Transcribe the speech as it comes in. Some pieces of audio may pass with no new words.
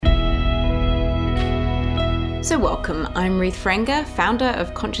So welcome, I'm Ruth Frenger, founder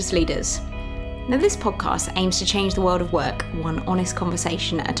of Conscious Leaders. Now this podcast aims to change the world of work one honest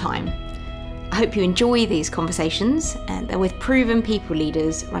conversation at a time. I hope you enjoy these conversations, and they're with proven people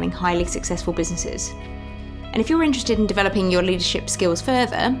leaders running highly successful businesses. And if you're interested in developing your leadership skills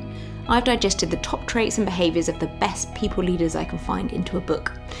further, I've digested the top traits and behaviours of the best people leaders I can find into a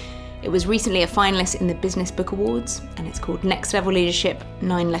book. It was recently a finalist in the Business Book Awards, and it's called Next Level Leadership,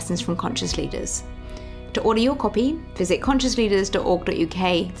 9 Lessons from Conscious Leaders. To order your copy, visit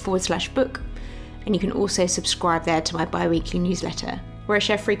consciousleaders.org.uk/book, and you can also subscribe there to my bi-weekly newsletter, where I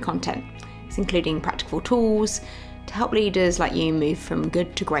share free content. It's including practical tools to help leaders like you move from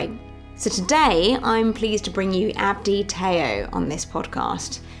good to great. So today, I'm pleased to bring you Abb-d Taiyo on this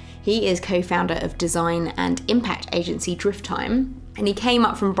podcast. He is co-founder of design and impact agency Driftime, and he came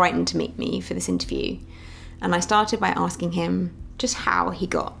up from Brighton to meet me for this interview. And I started by asking him just how he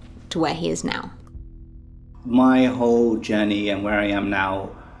got to where he is now. My whole journey and where I am now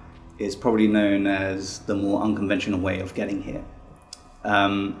is probably known as the more unconventional way of getting here.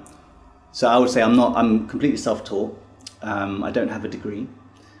 So I would say I'm completely self-taught. I don't have a degree.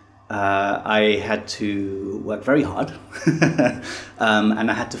 I had to work very hard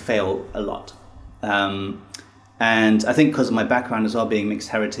and I had to fail a lot. And I think because of my background as well, being mixed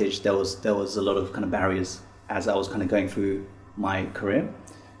heritage, there was a lot of kind of barriers as I was kind of going through my career.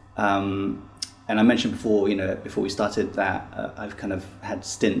 And I mentioned before, before we started that I've kind of had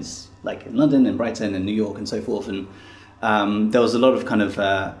stints like in London and Brighton and New York and so forth. And there was a lot of kind of,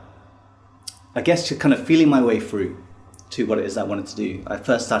 I guess, just kind of feeling my way through to what it is I wanted to do. I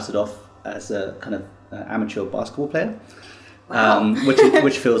first started off as a kind of amateur basketball player, wow.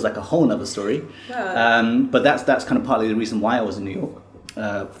 which feels like a whole nother story. Wow. But that's kind of partly the reason why I was in New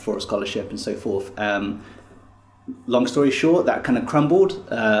York for a scholarship and so forth. Long story short, that kind of crumbled.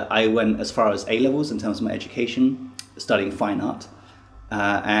 I went as far as A-levels in terms of my education, studying fine art.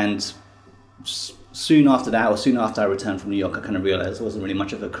 And soon after that, or soon after I returned from New York, I kind of realized there wasn't really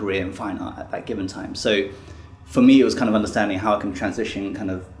much of a career in fine art at that given time. So for me, it was kind of understanding how I can transition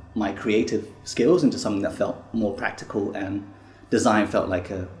kind of my creative skills into something that felt more practical, and design felt like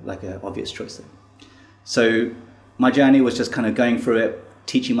a obvious choice there. So my journey was just kind of going through it,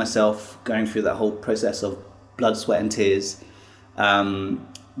 teaching myself, going through that whole process of blood, sweat and tears,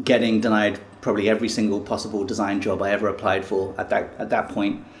 getting denied probably every single possible design job I ever applied for at that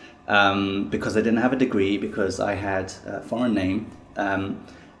point, because I didn't have a degree, because I had a foreign name.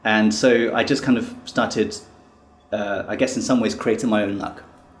 And so I just kind of started, I guess in some ways, creating my own luck.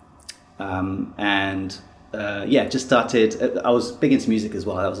 Just started, I was big into music as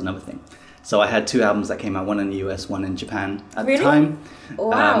well, that was another thing. So I had 2 albums that came out, one in the US, one in Japan at the time.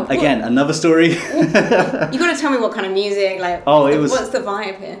 Wow. Again, another story. You got to tell me what kind of music, what's the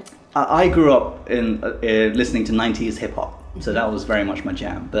vibe here? I grew up in listening to 90s hip hop, so that was very much my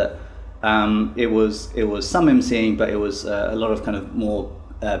jam. But it was some MCing, but it was a lot of kind of more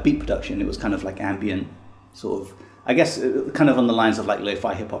beat production. It was kind of like ambient, sort of, I guess, kind of on the lines of like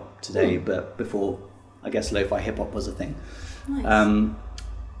lo-fi hip hop today, but before, I guess, lo-fi hip hop was a thing. Nice.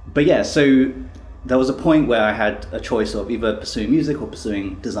 But yeah, so there was a point where I had a choice of either pursuing music or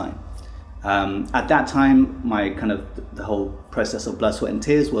pursuing design. At that time, my kind of the whole process of blood, sweat and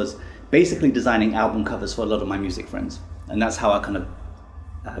tears was basically designing album covers for a lot of my music friends. And that's how I kind of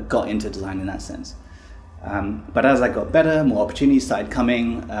got into design in that sense. But as I got better, more opportunities started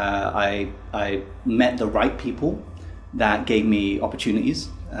coming. I met the right people that gave me opportunities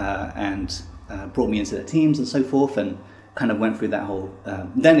and brought me into their teams and so forth, and kind of went through that whole,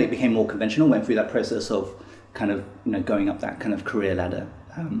 then it became more conventional, went through that process of kind of, going up that kind of career ladder.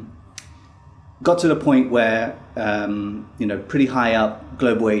 Got to the point where, pretty high up,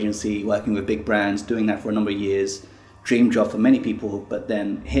 global agency, working with big brands, doing that for a number of years, dream job for many people, but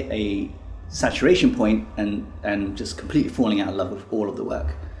then hit a saturation point and just completely falling out of love with all of the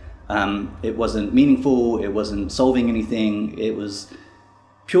work. It wasn't meaningful, it wasn't solving anything, it was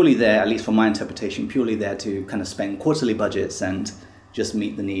purely there, at least from my interpretation, purely there to kind of spend quarterly budgets and just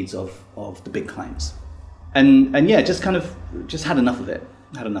meet the needs of the big clients. And just had enough of it.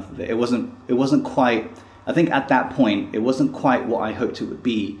 It wasn't quite, I think at that point, it wasn't quite what I hoped it would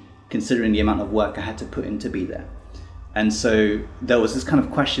be, considering the amount of work I had to put in to be there. And so there was this kind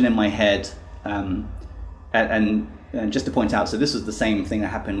of question in my head, and just to point out, so this was the same thing that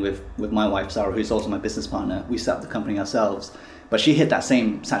happened with my wife, Sara, who's also my business partner. We set up the company ourselves, but she hit that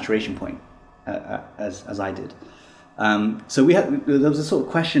same saturation point as I did. So there was a sort of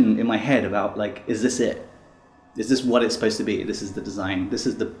question in my head about, like, is this it? Is this what it's supposed to be? This is the design. This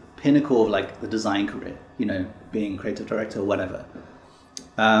is the pinnacle of like the design career, being creative director or whatever.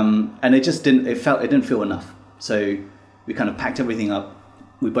 And it just didn't feel enough So we kind of packed everything up.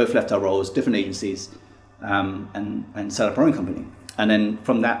 We both left our roles, different agencies, and set up our own company. And then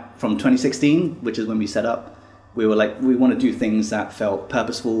from 2016, which is when we set up, we were like, we want to do things that felt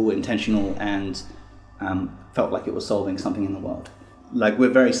purposeful, intentional, and felt like it was solving something in the world. Like, we're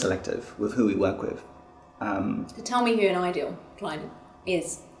very selective with who we work with. So tell me who an ideal client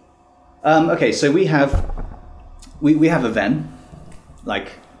is. Okay, so we have a Venn,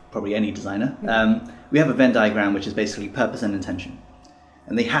 like probably any designer. We have a Venn diagram, which is basically purpose and intention.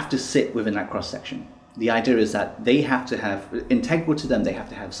 And they have to sit within that cross-section. The idea is that they have to have, integral to them, they have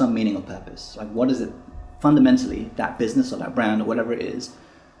to have some meaning or purpose. Like, what is it fundamentally that business or that brand or whatever it is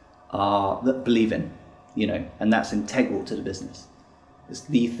that believe in, and that's integral to the business. It's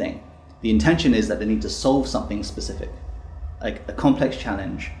the thing. The intention is that they need to solve something specific, like a complex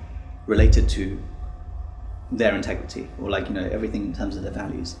challenge related to their integrity, or everything in terms of their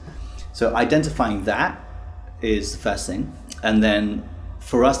values. So identifying that is the first thing, and then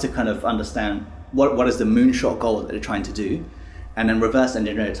for us to kind of understand what is the moonshot goal that they're trying to do, and then reverse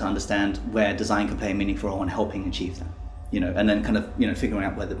engineer it to understand where design can play a meaningful role in helping achieve that, and then kind of figuring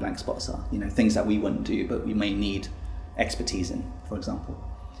out where the blank spots are, things that we wouldn't do but we may need expertise in, for example.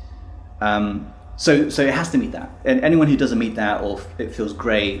 So it has to meet that, and anyone who doesn't meet that, or it feels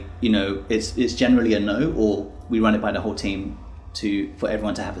grey, it's generally a no, or we run it by the whole team for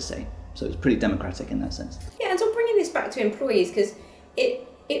everyone to have a say. So it's pretty democratic in that sense. Yeah, and so bringing this back to employees, because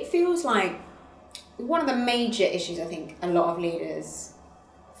it feels like one of the major issues I think a lot of leaders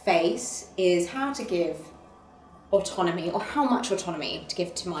face is how to give autonomy, or how much autonomy to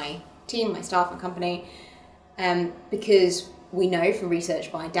give to my team, my staff, my company, because we know from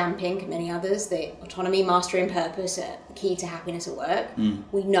research by Dan Pink and many others that autonomy, mastery and purpose are key to happiness at work.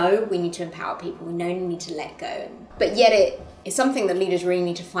 We know we need to empower people, we know we need to let go, but yet it's something that leaders really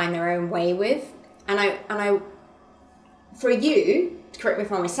need to find their own way with. And I for you, correct me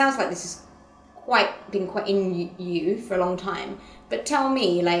if I'm wrong, it sounds like this has been quite in you for a long time, but tell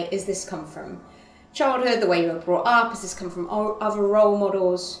me, is this come from childhood, the way you were brought up? Has this come from other role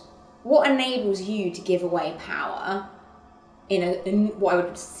models? What enables you to give away power in what I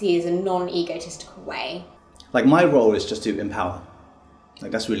would see as a non-egotistical way? Like, my role is just to empower.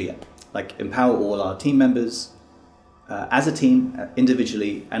 Like, that's really it. Like, empower all our team members as a team,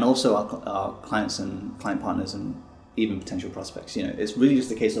 individually, and also our clients and client partners and even potential prospects. It's really just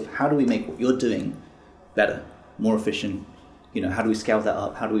a case of how do we make what you're doing better, more efficient? How do we scale that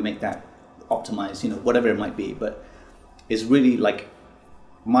up? How do we make that optimized? Whatever it might be. But it's really like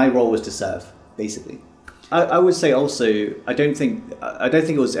my role was to serve, basically. I would say also, I don't think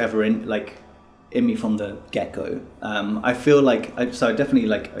it was ever in me from the get-go. I feel so I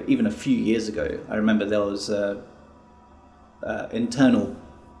definitely, even a few years ago, I remember there was a internal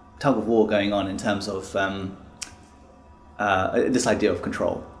tug of war going on in terms of this idea of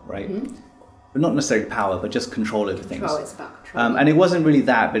control, right? Mm-hmm. Not necessarily power, but just control over things. Control, it's about control. And it wasn't really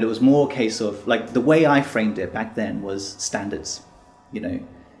that, but it was more a case of, the way I framed it back then was standards.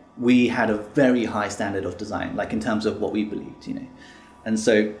 We had a very high standard of design, in terms of what we believed, And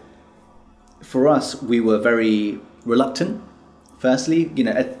so for us, we were very reluctant, firstly,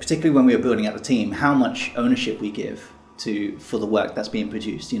 particularly when we were building out the team, how much ownership we give for the work that's being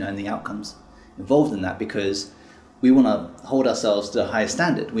produced, and the outcomes involved in that, because we want to hold ourselves to a higher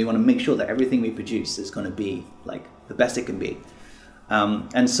standard. We want to make sure that everything we produce is going to be the best it can be.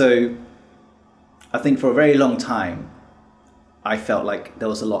 And so I think for a very long time, I felt like there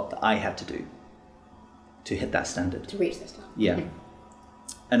was a lot that I had to do to hit that standard. To reach this standard. Yeah. Mm-hmm.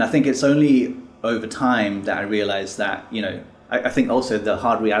 And I think it's only over time that I realized that, I think also the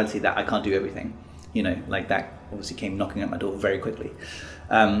hard reality that I can't do everything, that obviously came knocking at my door very quickly.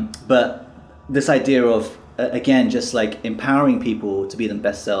 But this idea of, again, just empowering people to be their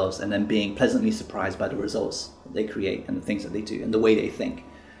best selves, and then being pleasantly surprised by the results that they create and the things that they do and the way they think.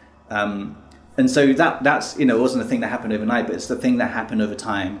 And so that's, it wasn't a thing that happened overnight, but it's the thing that happened over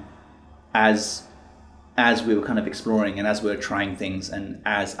time as we were kind of exploring and as we were trying things, and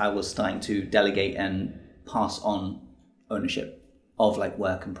as I was starting to delegate and pass on ownership of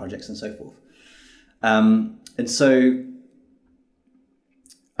work and projects and so forth. And so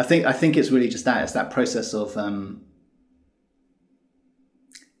I think it's really just that. It's that process of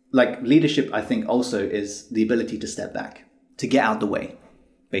leadership. I think also is the ability to step back, to get out the way,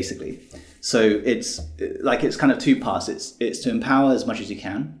 basically. So it's kind of two parts. It's to empower as much as you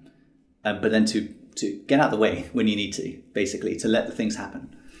can, but then to get out the way when you need to, basically, to let the things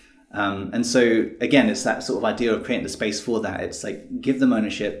happen. And so again, it's that sort of idea of creating the space for that. It's give them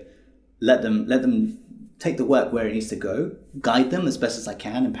ownership, let them take the work where it needs to go, guide them as best as I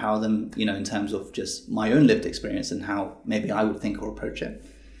can, empower them, in terms of just my own lived experience and how maybe I would think or approach it.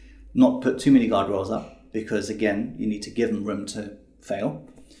 Not put too many guardrails up, because again, you need to give them room to fail.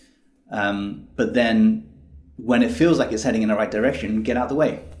 But then when it feels like it's heading in the right direction, get out of the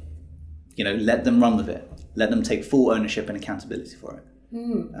way. Let them run with it. Let them take full ownership and accountability for it.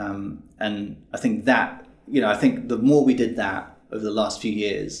 And I think that, I think the more we did that over the last few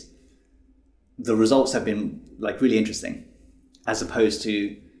years, the results have been like really interesting, as opposed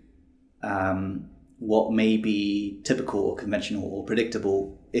to what may be typical or conventional or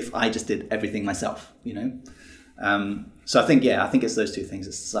predictable if I just did everything myself, So I think it's those two things.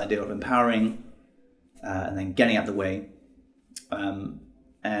 It's this idea of empowering and then getting out of the way.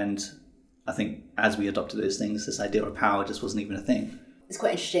 And I think as we adopted those things, this idea of power just wasn't even a thing. It's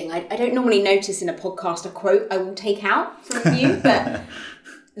quite interesting. I don't normally notice in a podcast a quote I will take out from you, but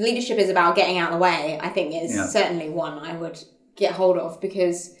leadership is about getting out of the way, I think is certainly one I would get hold of,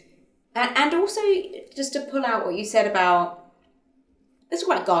 because, and also just to pull out what you said about, let's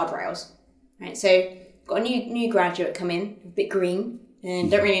talk about guardrails, right? So got a new graduate come in, a bit green,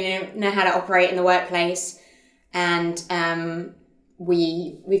 and don't really know how to operate in the workplace, and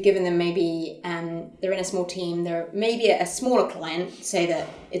we've given them maybe, they're in a small team, they're maybe a smaller client, so that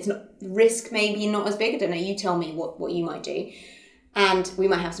it's not risk, maybe not as big. I don't know, you tell me what you might do. And we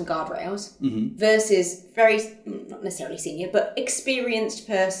might have some guardrails versus very, not necessarily senior, but experienced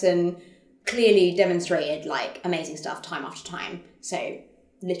person, clearly demonstrated like amazing stuff time after time. So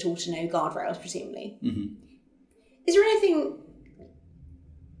little to no guardrails, presumably. Is there anything,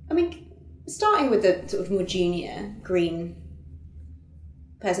 starting with the sort of more junior green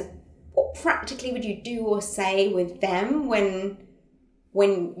person, what practically would you do or say with them when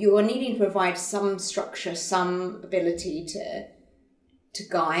you're needing to provide some structure, some ability to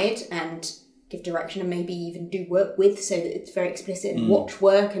guide and give direction and maybe even do work with, so that it's very explicit and watch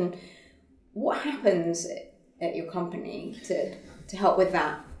work? And what happens at your company to help with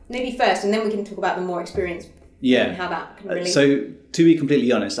that? Maybe first, and then we can talk about the more experienced and how that can really... So to be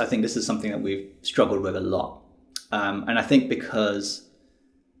completely honest, I think this is something that we've struggled with a lot. And I think because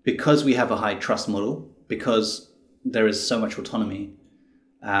we have a high trust model, because there is so much autonomy,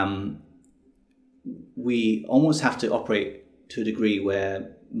 we almost have to operate to a degree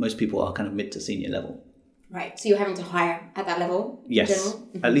where most people are kind of mid to senior level. Right. So you're having to hire at that level? Yes.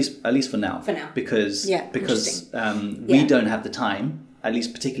 In general? At least for now. For now. Because we don't have the time, at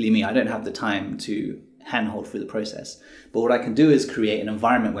least particularly me, I don't have the time to handhold through the process. But what I can do is create an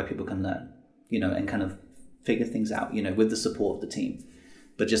environment where people can learn, and kind of figure things out, with the support of the team.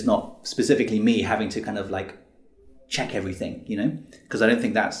 But just not specifically me having to kind of like check everything, because I don't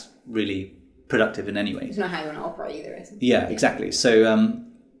think that's really productive in any way. It's not how you want to operate either, is it? Yeah, exactly. So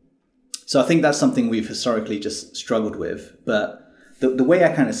I think that's something we've historically just struggled with. But the way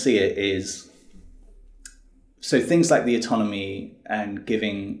I kind of see it is, so things like the autonomy and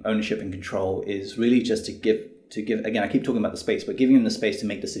giving ownership and control is really just to give, again, I keep talking about the space, but giving them the space to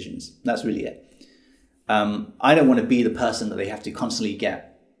make decisions. That's really it. I don't want to be the person that they have to constantly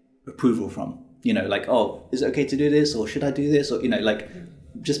get approval from, like, oh, is it okay to do this? Or should I do this? Or,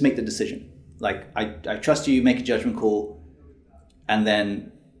 just make the decision. Like, I trust you, make a judgment call, and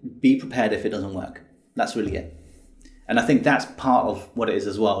then be prepared if it doesn't work. That's really it. And I think that's part of what it is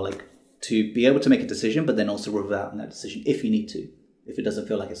as well, like to be able to make a decision, but then also revert on that decision if you need to, if it doesn't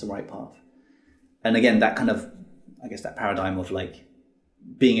feel like it's the right path. And again, that kind of, I guess, that paradigm of like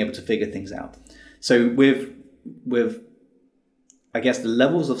being able to figure things out. So with I guess the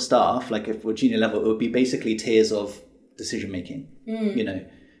levels of staff, like if we're junior level, it would be basically tiers of decision making.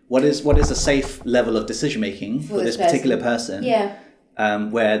 What is a safe level of decision making for this particular person? Yeah.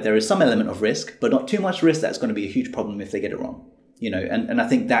 Where there is some element of risk, but not too much risk that's going to be a huge problem if they get it wrong. And I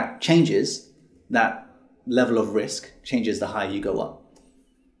think that changes, that level of risk changes the higher you go up.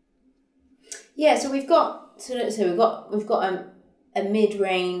 Yeah, so we've got a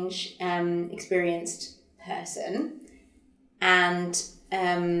mid-range experienced person and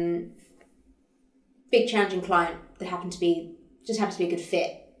big challenging client that happens to be a good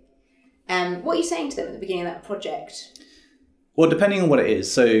fit. What are you saying to them at the beginning of that project? Well, depending on what it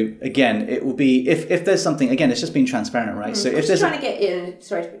is. So again, it will be if there's something. Again, it's just being transparent, right? So if there's trying to get in.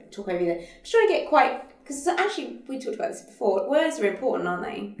 Sorry to talk over you there. Just trying to get quite, because actually we talked about this before. Words are important, aren't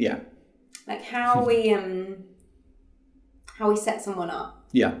they? Yeah. Like how we set someone up.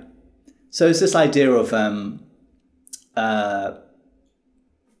 Yeah. So it's this idea of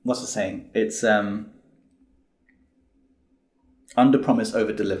what's the saying? It's under promise,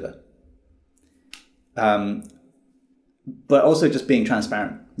 over deliver. But also just being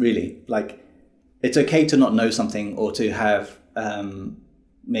transparent, really. Like, it's okay to not know something or to have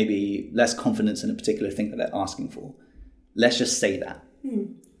maybe less confidence in a particular thing that they're asking for. Let's just say that.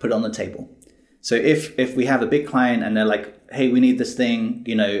 Put it on the table. So if we have a big client and they're like, hey, we need this thing,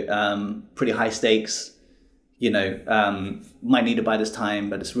 pretty high stakes, might need it by this time,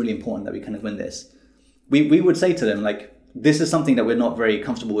 but it's really important that we kind of win this. We would say to them, like, this is something that we're not very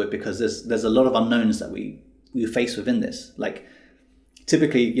comfortable with because there's a lot of unknowns that we face within this. Like,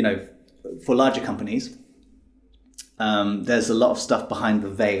 typically, for larger companies, there's a lot of stuff behind the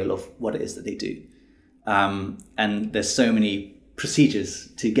veil of what it is that they do. And there's so many procedures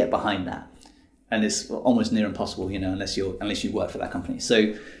to get behind that. And it's almost near impossible, unless you work for that company.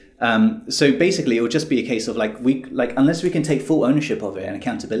 So basically it will just be a case of unless we can take full ownership of it and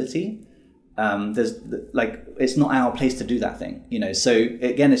accountability, it's not our place to do that thing, So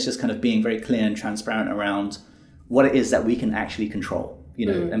again, it's just kind of being very clear and transparent around what it is that we can actually control,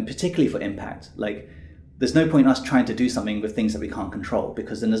 and particularly for impact. Like, there's no point in us trying to do something with things that we can't control,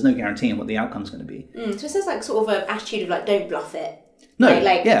 because then there's no guarantee on what the outcome's going to be. So it says like sort of an attitude of like, don't bluff it. No,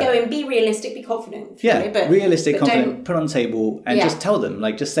 go and be realistic, be confident. Realistic, confident, put on the table and just tell them,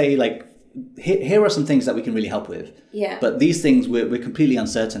 just say here are some things that we can really help with. Yeah. But these things we're completely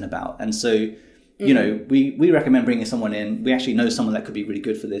uncertain about. And so, we recommend bringing someone in. We actually know someone that could be really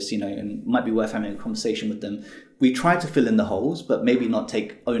good for this, and might be worth having a conversation with them. We try to fill in the holes, but maybe not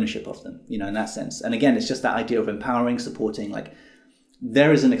take ownership of them, in that sense. And again, it's just that idea of empowering, supporting,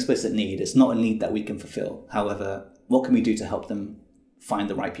 there is an explicit need. It's not a need that we can fulfill. However, what can we do to help them find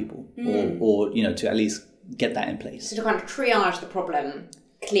the right people or to at least get that in place? So to kind of triage the problem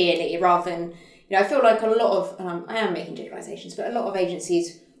clearly, rather than, I feel like a lot of, and I am making generalizations, but a lot of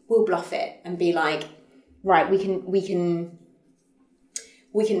agencies will bluff it and be like, right, we can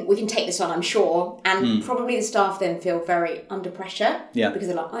take this on, I'm sure. And probably the staff then feel very under pressure because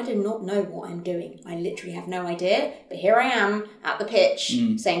they're like, I do not know what I'm doing. I literally have no idea. But here I am at the pitch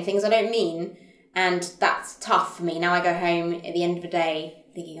saying things I don't mean. And that's tough for me. Now I go home at the end of the day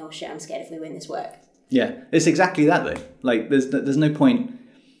thinking, oh shit, I'm scared if we win this work. Yeah, it's exactly that though. There's no point.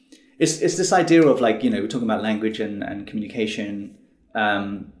 It's this idea of we're talking about language and communication.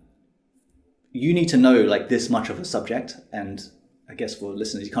 You need to know this much of a subject, and I guess for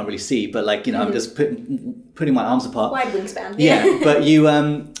listeners you can't really see, but I'm just putting my arms apart. Wide wingspan. Yeah, but you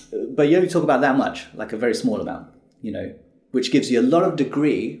only talk about that much, a very small amount, which gives you a lot of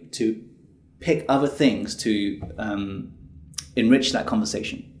degree to pick other things to enrich that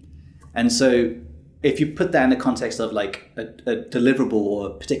conversation. And so if you put that in the context of a deliverable or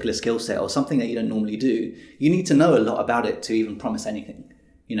a particular skill set or something that you don't normally do, you need to know a lot about it to even promise anything,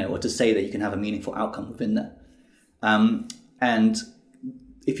 or to say that you can have a meaningful outcome within that. And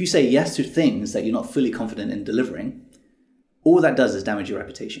if you say yes to things that you're not fully confident in delivering, all that does is damage your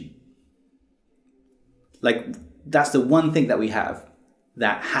reputation. That's the one thing that we have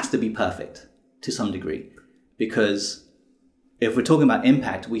that has to be perfect to some degree, because if we're talking about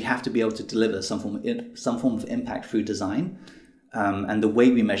impact, we have to be able to deliver some form of impact through design, and the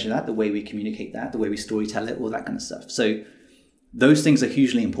way we measure that, the way we communicate that, the way we storytell it, all that kind of stuff. So those things are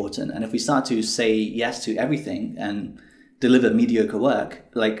hugely important. And if we start to say yes to everything and deliver mediocre work,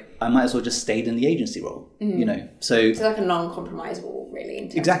 I might as well just stayed in the agency role, So a non-compromisable, really. In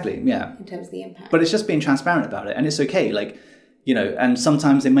terms of the impact. But it's just being transparent about it, and it's okay. And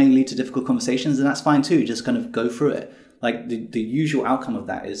sometimes it may lead to difficult conversations, and that's fine too. Just kind of go through it. The usual outcome of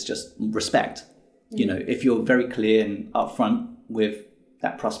that is just respect. If you're very clear and upfront with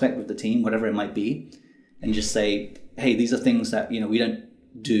that prospect, with the team, whatever it might be, and just say, hey, these are things that, we don't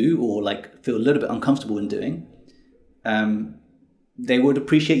do or feel a little bit uncomfortable in doing. They would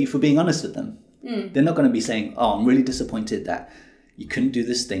appreciate you for being honest with them. They're not going to be saying, oh, I'm really disappointed that you couldn't do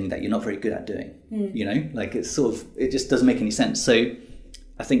this thing that you're not very good at doing. It's it just doesn't make any sense. So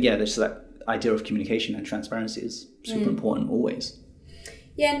I think, there's that idea of communication and transparency is super important always.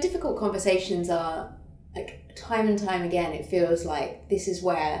 Yeah, and difficult conversations are time and time again, it feels like this is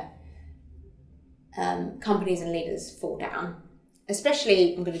where companies and leaders fall down.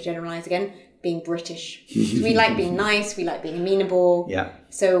 Especially, I'm going to generalise again, being British. We like being nice, we like being amenable. Yeah.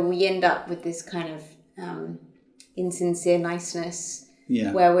 So we end up with this kind of insincere niceness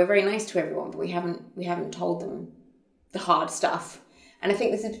where we're very nice to everyone, but we haven't told them the hard stuff. And I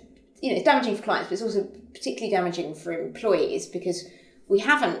think this is, it's damaging for clients, but it's also particularly damaging for employees because we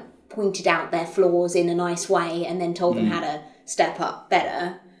haven't pointed out their flaws in a nice way and then told them how to step up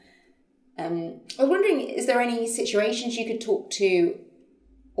better. I was wondering, is there any situations you could talk to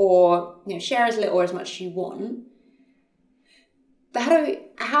or share as little or as much as you want? But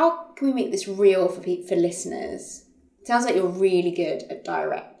how can we make this real for listeners? It sounds like you're really good at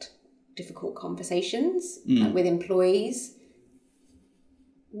direct difficult conversations with employees.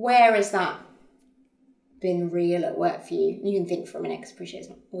 Where has that been real at work for you? You can think for a minute, because I appreciate it's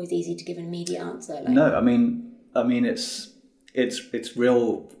not always easy to give an immediate answer. Like, no, I mean, it's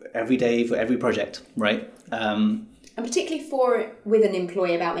real every day for every project, right? And particularly with an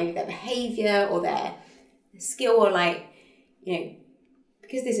employee about maybe their behaviour or their skill, or like, you know,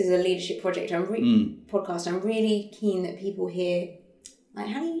 because this is a leadership project, podcast, I'm really keen that people hear, like,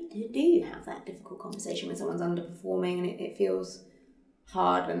 how do you have that difficult conversation when someone's underperforming and it feels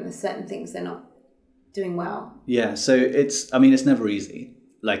hard and there's certain things they're not doing well? Yeah, so it's never easy.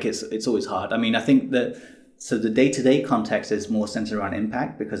 Like, it's always hard. I mean, I think that, so the day-to-day context is more centered around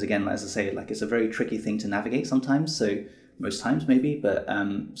impact, because again, as I say, like, it's a very tricky thing to navigate sometimes. So most times maybe, but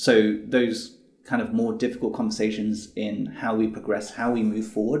so those kind of more difficult conversations in how we progress, how we move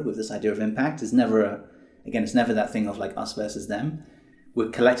forward with this idea of impact is never it's never that thing of like us versus them. We're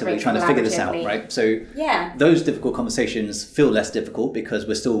collectively trying to figure this out, right? So those difficult conversations feel less difficult because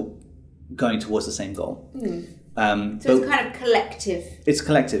we're still going towards the same goal. So it's kind of collective. It's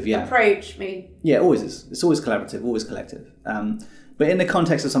collective, yeah. Approach, maybe. Yeah, it always is. It's always collaborative, always collective. But in the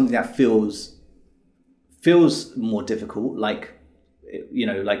context of something that feels more difficult, like, you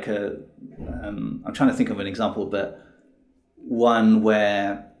know, like I'm trying to think of an example, but one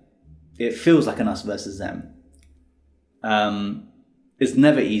where it feels like an us versus them. It's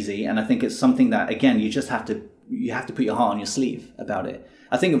never easy, and I think it's something that, again, you have to put your heart on your sleeve about it.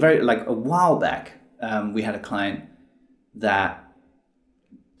 I think a while back, we had a client that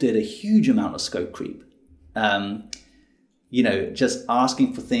did a huge amount of scope creep. You know, just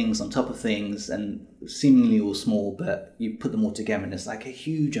asking for things on top of things, and seemingly all small, but you put them all together and it's like a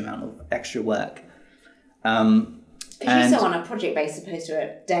huge amount of extra work. Because you're still on a project base opposed to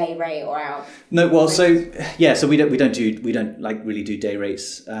a day rate or out. No, well, so we don't like really do day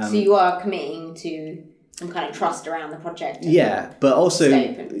rates. So you are committing to some kind of trust around the project. Yeah, but also,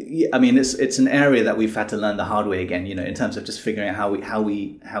 I mean, it's an area that we've had to learn the hard way again. You know, in terms of just figuring out how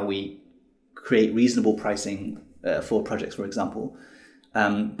we create reasonable pricing for projects, for example.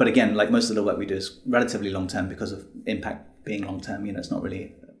 But again, like most of the work we do is relatively long term because of impact being long term. You know, it's not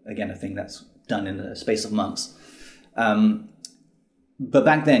really, again, a thing that's done in the space of months. But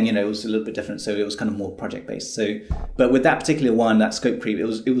back then, you know, it was a little bit different. So it was kind of more project based. So, but with that particular one, that scope creep, it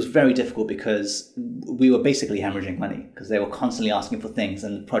was very difficult because we were basically hemorrhaging money because they were constantly asking for things,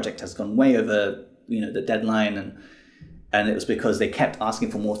 and the project has gone way over, you know, the deadline, and it was because they kept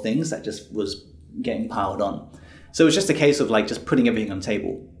asking for more things that just was getting piled on. So it was just a case of like just putting everything on the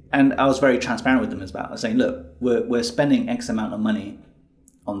table. And I was very transparent with them as well. I was saying, look, we're spending X amount of money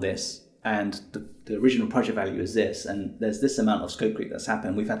on this, and the original project value is this, and there's this amount of scope creep that's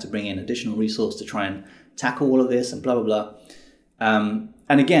happened. We've had to bring in additional resource to try and tackle all of this, and blah, blah, blah.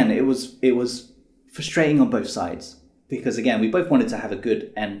 And again, it was frustrating on both sides because, again, we both wanted to have a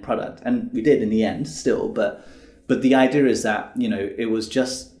good end product, and we did in the end still. But the idea is that, you know, it was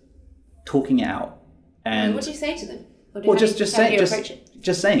just talking it out. And what do you say to them?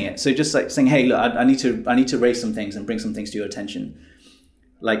 Just saying it. So just like saying, hey, look, I need to raise some things and bring some things to your attention.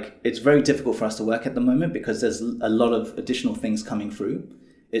 Like, it's very difficult for us to work at the moment because there's a lot of additional things coming through.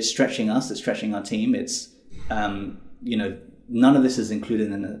 It's stretching us. It's stretching our team. It's, you know, none of this is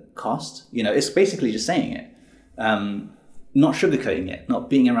included in the cost. You know, it's basically just saying it, not sugarcoating it, not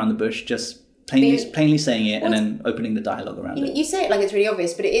beating around the bush, just plainly saying it, and then opening the dialogue around it. You say it like it's really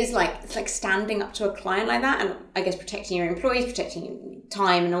obvious, but it is like, it's like standing up to a client like that, and I guess protecting your employees, protecting your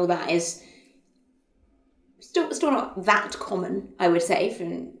time and all that is still not that common, I would say.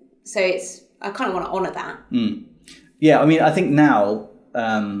 So I kind of want to honour that. Yeah, I mean, I think now,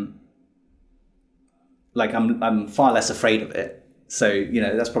 like I'm far less afraid of it. So, you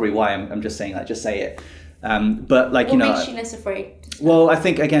know, that's probably why I'm just saying, like, just say it. But like, what you know, makes you less afraid? Well, I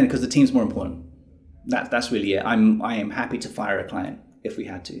think, again, because the team's more important. That's really it. I am happy to fire a client if we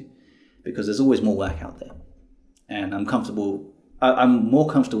had to, because there's always more work out there, and I'm more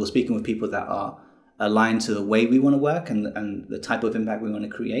comfortable speaking with people that are aligned to the way we want to work and the type of impact we want to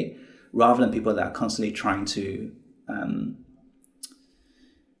create, rather than people that are constantly trying to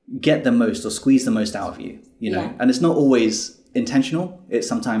get the most or squeeze the most out of you. You know, and it's not always intentional. It's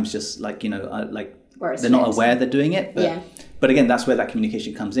sometimes just like, you know, like they're not aware they're doing it. But again, that's where that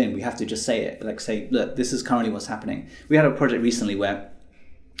communication comes in. We have to just say it, like say, look, this is currently what's happening. We had a project recently where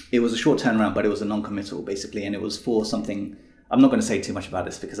it was a short turnaround, but it was a non-committal basically, and it was for something. I'm not going to say too much about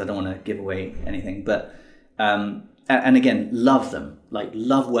this because I don't want to give away anything. But and again, love them, like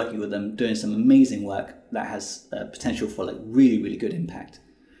love working with them, doing some amazing work that has potential for like really, really good impact.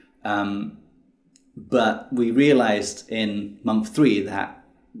 But we realized in month 3 that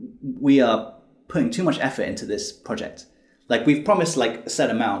we are putting too much effort into this project. Like we've promised like a set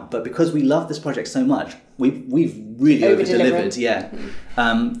amount, but because we love this project so much, we've really over-delivered. Yeah.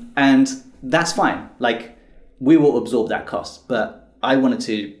 And that's fine. Like we will absorb that cost, but I wanted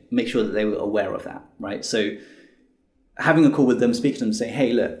to make sure that they were aware of that, right? So having a call with them, speaking to them, say,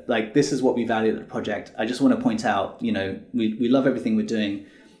 hey, look, like this is what we value at the project. I just want to point out, you know, we love everything we're doing.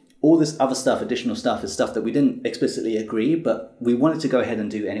 All this other stuff, additional stuff, is stuff that we didn't explicitly agree, but we wanted to go ahead and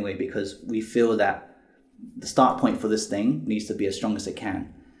do anyway because we feel that the start point for this thing needs to be as strong as it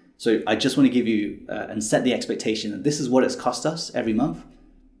can. So I just want to give you and set the expectation that this is what it's cost us every month,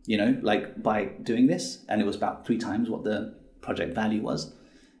 you know, like by doing this. And it was about 3 times what the project value was.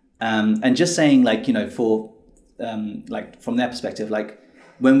 And just saying like, you know, for like from their perspective, like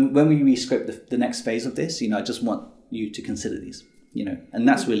when we rescript the next phase of this, you know, I just want you to consider these. You know, and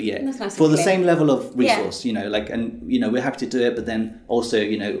that's really it. That's nice for the same level of resource, you know, like, and, you know, we're happy to do it, but then also,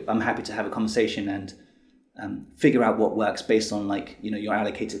 you know, I'm happy to have a conversation and figure out what works based on like, you know, your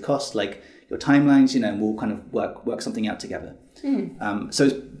allocated cost, like your timelines, you know, and we'll kind of work something out together. So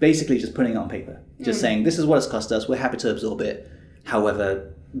it's basically just putting it on paper, just saying, this is what it's cost us. We're happy to absorb it.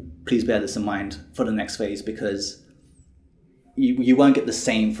 However, please bear this in mind for the next phase, because you won't get the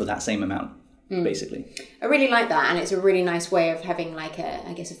same for that same amount. Basically, I really like that, and it's a really nice way of having like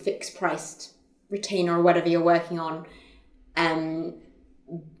a fixed priced retainer or whatever you're working on,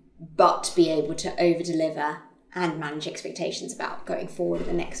 but be able to over deliver and manage expectations about going forward in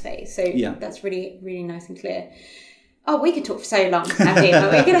the next phase. So that's really, really nice and clear. Oh, we could talk for so long, Abby, but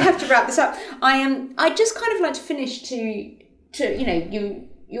we're going to have to wrap this up. I just kind of like to finish to you know,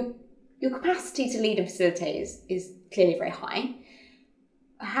 your capacity to lead and facilitate is clearly very high.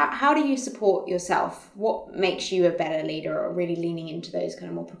 How do you support yourself? What makes you a better leader, or really leaning into those kind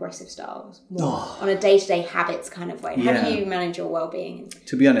of more progressive styles on a day-to-day habits kind of way? How do you manage your well-being?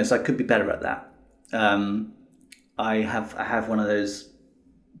 To be honest, I could be better at that. I have one of those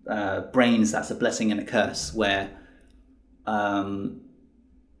brains that's a blessing and a curse, where the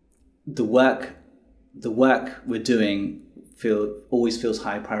work we're doing always feels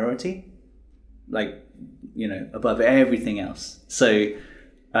high priority, like, you know, above everything else. So.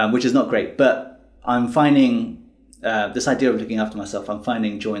 Which is not great, but I'm finding this idea of looking after myself, I'm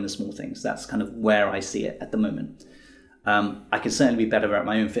finding joy in the small things. That's kind of where I see it at the moment. I can certainly be better at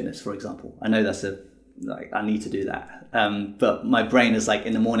my own fitness, for example. I know that's I need to do that. But my brain is like,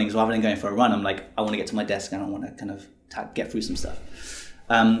 in the mornings, rather than going for a run, I'm like, I want to get to my desk and I want to kind of get through some stuff.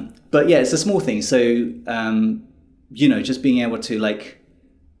 But yeah, it's a small thing. So, you know, just being able to like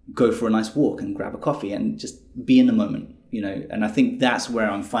go for a nice walk and grab a coffee and just be in the moment. You know, and I think that's where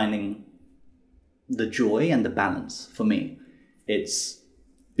I'm finding the joy and the balance for me. It's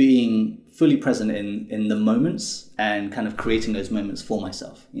being fully present in the moments and kind of creating those moments for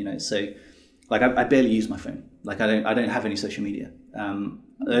myself, you know. So like I barely use my phone. Like I don't have any social media. The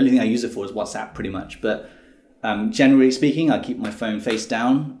only thing I use it for is WhatsApp pretty much. But generally speaking, I keep my phone face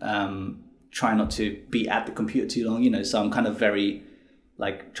down, try not to be at the computer too long, you know. So I'm kind of very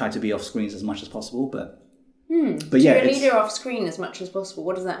like try to be off screens as much as possible, but yeah, you're a leader off screen as much as possible.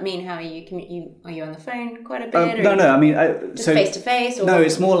 What does that mean? How are you on the phone quite a bit? No. I mean, just face to face. No,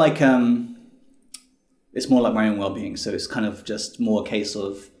 it's more like my own well-being. So it's kind of just more a case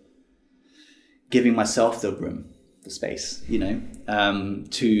of giving myself the room, the space, you know,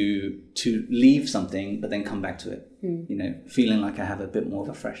 to leave something, but then come back to it. You know, feeling like I have a bit more of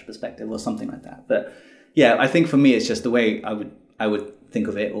a fresh perspective or something like that. But yeah, I think for me, it's just the way I would think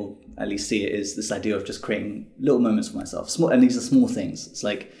of it, or at least see it, is this idea of just creating little moments for myself. Small, and these are small things. It's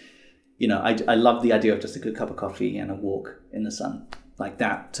like, you know, I love the idea of just a good cup of coffee and a walk in the sun. Like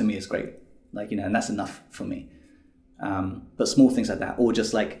that to me is great. Like, you know, and that's enough for me. But small things like that, or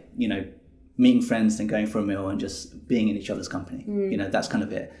just like, you know, meeting friends and going for a meal and just being in each other's company. You know, that's kind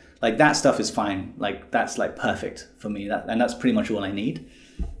of it. Like that stuff is fine. Like that's like perfect for me. And that's pretty much all I need.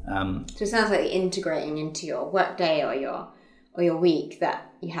 So it sounds like integrating into your work day or your week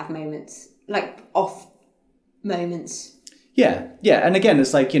that you have moments, like off moments. Yeah. And again,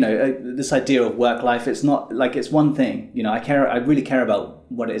 it's like, you know, this idea of work life, it's not like it's one thing, you know, I really care about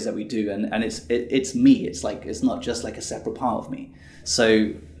what it is that we do, and it's me. It's like, it's not just like a separate part of me.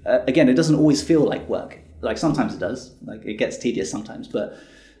 So again, it doesn't always feel like work. Like sometimes it does, like it gets tedious sometimes, but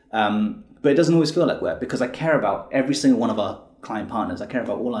it doesn't always feel like work, because I care about every single one of our client partners. I care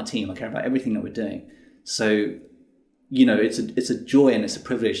about all our team. I care about everything that we're doing. So, you know, it's a joy and it's a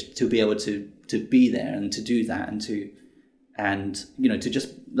privilege to be able to be there and to do that, and you know, to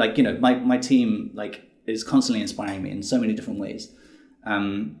just like, you know, my team like is constantly inspiring me in so many different ways.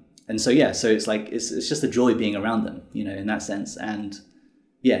 And so, yeah, so it's like, it's just a joy being around them, you know, in that sense. And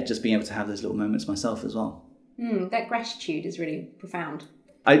just being able to have those little moments myself as well. That gratitude is really profound.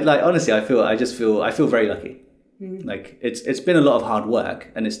 Honestly, I feel very lucky. Like it's been a lot of hard work,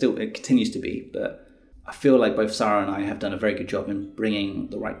 and it continues to be, but I feel like both Sara and I have done a very good job in bringing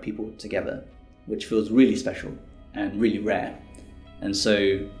the right people together, which feels really special and really rare. And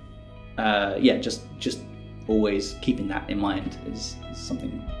so, just always keeping that in mind is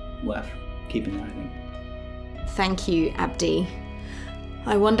something worth keeping there, I think. Thank you, Abb-d.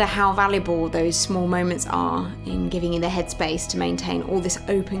 I wonder how valuable those small moments are in giving you the headspace to maintain all this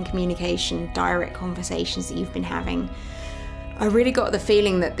open communication, direct conversations that you've been having. I really got the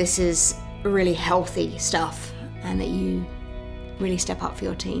feeling that this is really healthy stuff and that you really step up for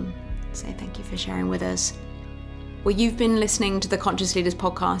your team. So thank you for sharing with us. Well, you've been listening to the Conscious Leaders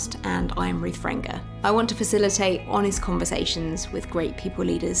podcast, and I'm Ruth Frenger. I want to facilitate honest conversations with great people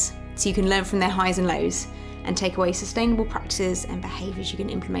leaders so you can learn from their highs and lows and take away sustainable practices and behaviours you can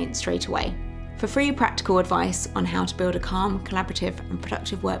implement straight away. For free practical advice on how to build a calm, collaborative and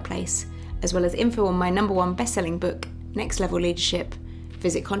productive workplace, as well as info on my #1 best-selling book, Next Level Leadership,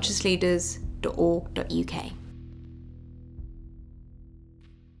 visit consciousleaders.org.uk.